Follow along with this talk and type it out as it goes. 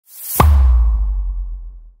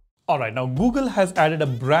Alright, now Google has added a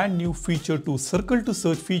brand new feature to Circle to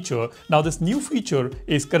Search feature. Now this new feature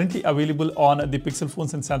is currently available on the Pixel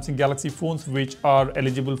phones and Samsung Galaxy phones which are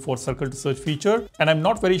eligible for Circle to Search feature. And I'm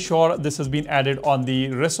not very sure this has been added on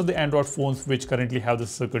the rest of the Android phones which currently have the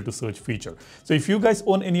Circle to Search feature. So if you guys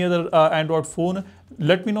own any other Android phone,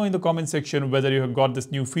 let me know in the comment section whether you have got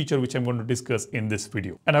this new feature which I'm going to discuss in this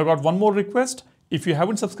video. And I've got one more request. If you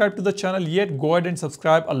haven't subscribed to the channel yet, go ahead and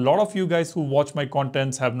subscribe. A lot of you guys who watch my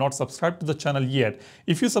contents have not subscribed to the channel yet.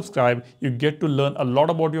 If you subscribe, you get to learn a lot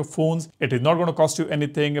about your phones. It is not going to cost you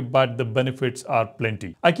anything, but the benefits are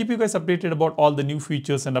plenty. I keep you guys updated about all the new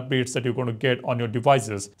features and updates that you're going to get on your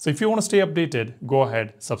devices. So if you want to stay updated, go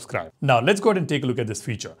ahead, subscribe. Now let's go ahead and take a look at this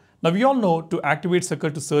feature. Now we all know to activate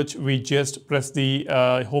Circle to Search, we just press the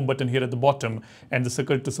home button here at the bottom and the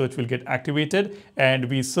Circle to Search will get activated, and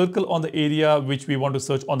we circle on the area which we want to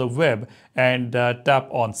search on the web and tap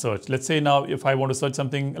on search. Let's say now if I want to search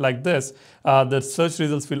something like this, the search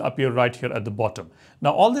results will appear right here at the bottom.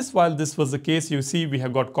 Now all this while this was the case, you see we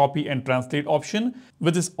have got copy and translate option.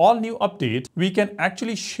 With this all new update, we can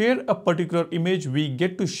actually share a particular image. We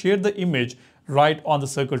get to share the image right on the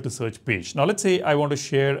Circle to Search page. Now let's say I want to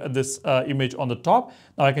share this image on the top.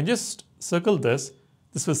 Now I can just circle this.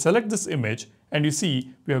 This will select this image, and you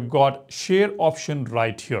see we have got share option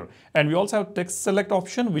right here. And we also have text select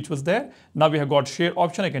option which was there. Now we have got share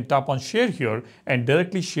option. I can tap on share here and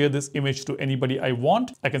directly share this image to anybody I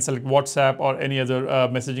want. I can select WhatsApp or any other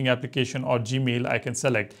messaging application or Gmail. I can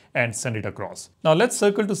select and send it across. Now let's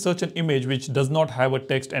Circle to Search an image which does not have a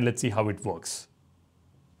text, and let's see how it works.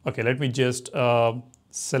 Okay, let me just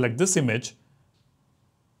select this image.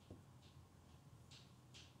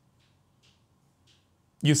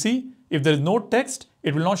 You see, if there is no text,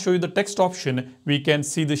 it will not show you the text option. We can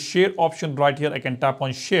see the share option right here. I can tap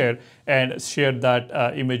on share and share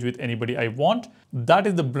that image with anybody I want. That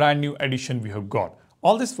is the brand new addition we have got.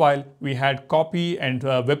 All this while we had copy and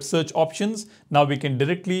web search options. Now we can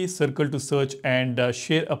directly Circle to Search and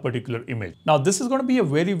share a particular image. Now this is going to be a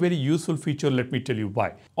very useful feature. Let me tell you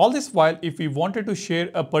why. All this while, if we wanted to share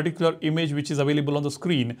a particular image which is available on the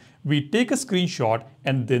screen, we take a screenshot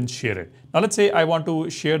and then share it. Now let's say I want to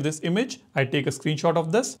share this image. I take a screenshot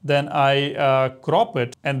of this, then I crop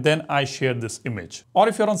it, and then I share this image. Or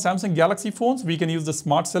if you're on Samsung Galaxy phones, we can use the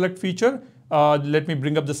Smart Select feature. Let me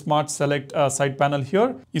bring up the Smart Select side panel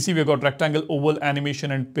here. You see we've got rectangle, oval,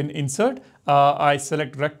 animation, and pin insert. I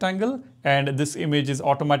select rectangle and this image is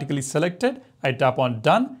automatically selected. I tap on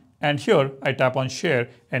done, and here I tap on share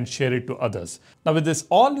and share it to others. Now with this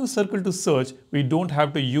all new Circle to Search, we don't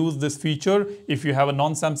have to use this feature. If you have a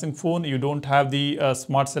non-Samsung phone, you don't have the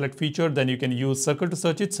Smart Select feature, then you can use Circle to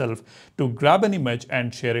Search itself to grab an image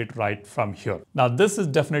and share it right from here. Now this is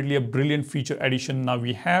definitely a brilliant feature addition now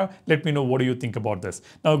we have. Let me know what do you think about this.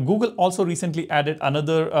 Now Google also recently added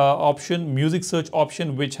another option, music search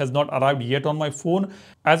option, which has not arrived yet on my phone.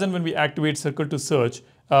 As and when we activate Circle to Search,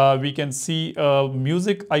 we can see a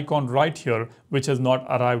music icon right here which has not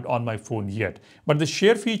arrived on my phone yet. But the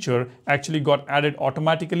share feature actually got added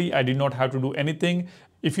automatically. I did not have to do anything.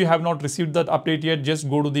 If you have not received that update yet, just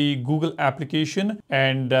go to the Google application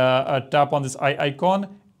and tap on this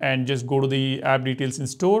icon and just go to the app details in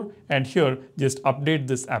store, and here just update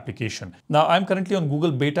this application. Now I'm currently on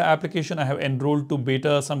Google beta application. I have enrolled to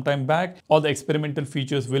beta some time back. All the experimental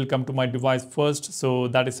features will come to my device first, so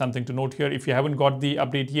that is something to note here. If you haven't got the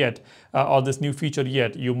update yet or this new feature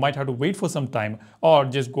yet, you might have to wait for some time, or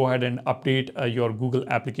just go ahead and update your Google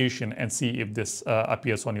application and see if this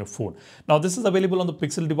appears on your phone. Now this is available on the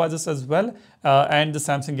Pixel devices as well and the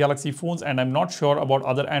Samsung Galaxy phones, and I'm not sure about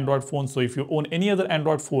other Android phones. So if you own any other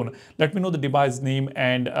Android phone, let me know the device name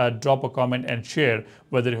and drop a comment and share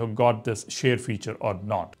whether you have got this share feature or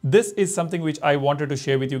not. This is something which I wanted to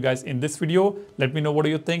share with you guys in this video. Let me know what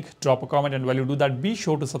do you think. Drop a comment, and while you do that, be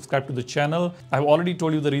sure to subscribe to the channel. I've already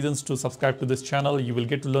told you the reasons to subscribe to this channel. You will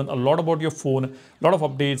get to learn a lot about your phone, a lot of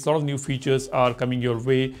updates, a lot of new features are coming your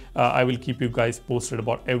way. I will keep you guys posted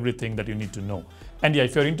about everything that you need to know. And yeah,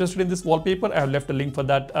 if you're interested in this wallpaper, I have left a link for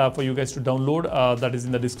that for you guys to download. That is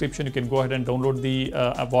in the description. You can go ahead and download the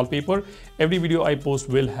wallpaper. Every video I post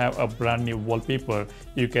will have a brand new wallpaper.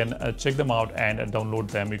 You can check them out and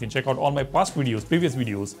download them. You can check out all my past videos, previous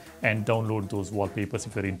videos, and download those wallpapers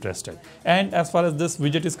if you're interested. And as far as this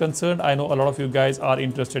widget is concerned, I know a lot of you guys are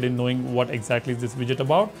interested in knowing what exactly is this widget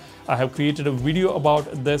about. I have created a video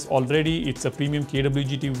about this already. It's a premium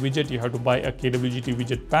KWGT widget. You have to buy a KWGT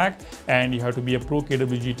widget pack, and you have to be a pro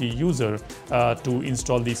KWGT user to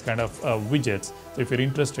install these kind of widgets. So if you're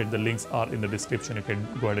interested, the links are in the description. You can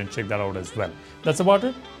go ahead and check that out as well. That's about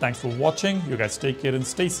it. Thanks for watching. You guys take care and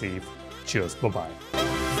stay safe. Cheers. Bye-bye.